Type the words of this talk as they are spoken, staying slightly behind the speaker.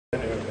For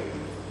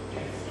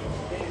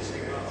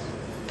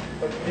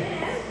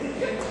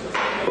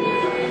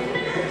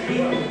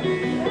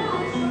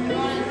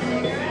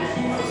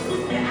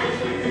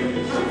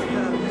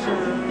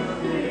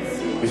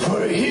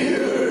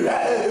here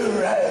I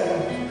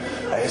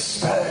arrive, I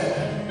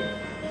aspire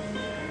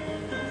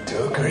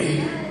to a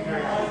great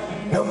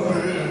number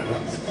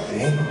of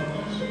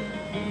things,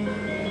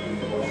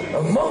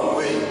 among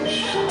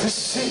which to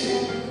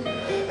sit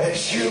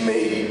as you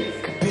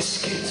make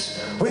biscuits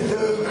with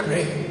a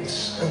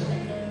grandson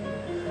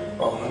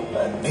on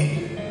my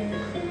knee.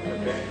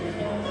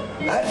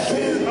 I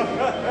fill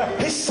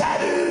a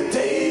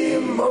Saturday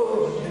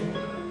morning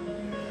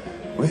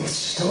with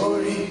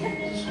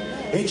stories,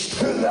 aged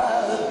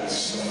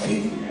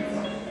philosophy,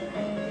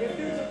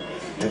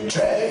 to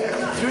drag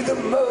through the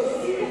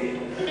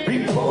mud,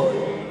 report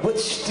what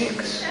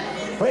sticks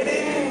when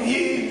in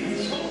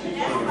years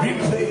it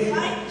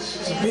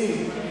replaced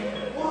me.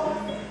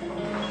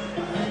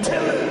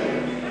 Tell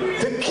him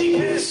to keep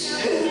his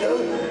head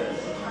up,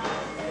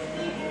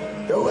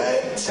 though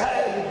at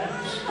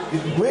times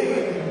it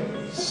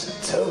weighs a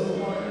ton.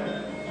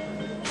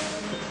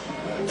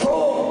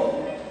 For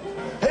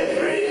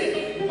every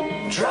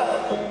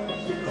drop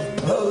of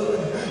blood,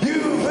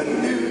 you've a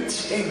new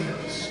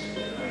taste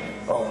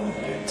on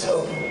your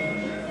tongue.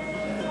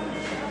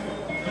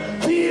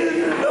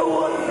 Being no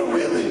one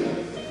willing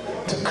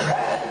to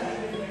cry,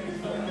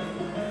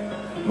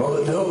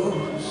 more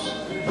those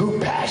who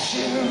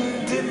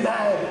passion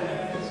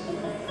denies,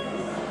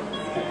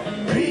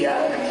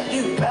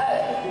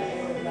 preoccupied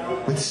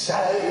with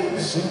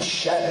sighs and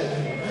shadow,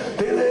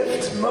 they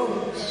left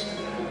most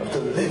of the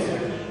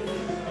living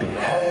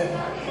behind.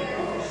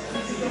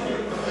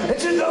 And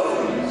to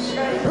those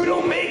who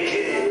don't make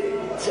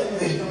it to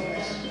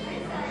this,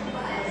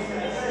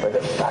 by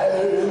the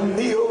fire in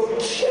the old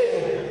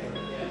chair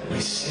we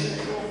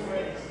sit,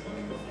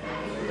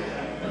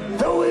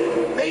 though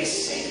it may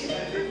seem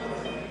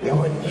they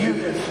want you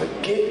to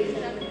forget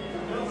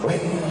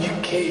when you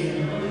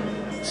came,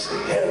 say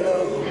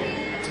hello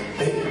to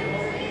them.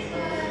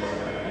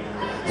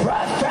 For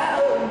I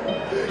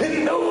found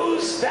in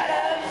those that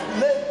I've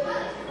left,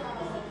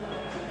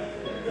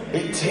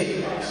 it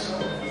takes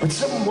with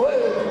some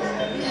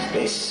words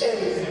they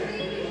say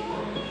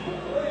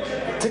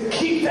to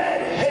keep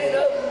that head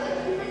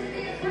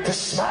up, to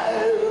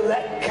smile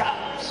at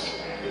cops,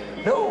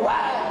 know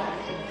why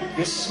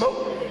you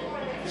smoke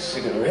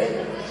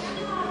cigarettes.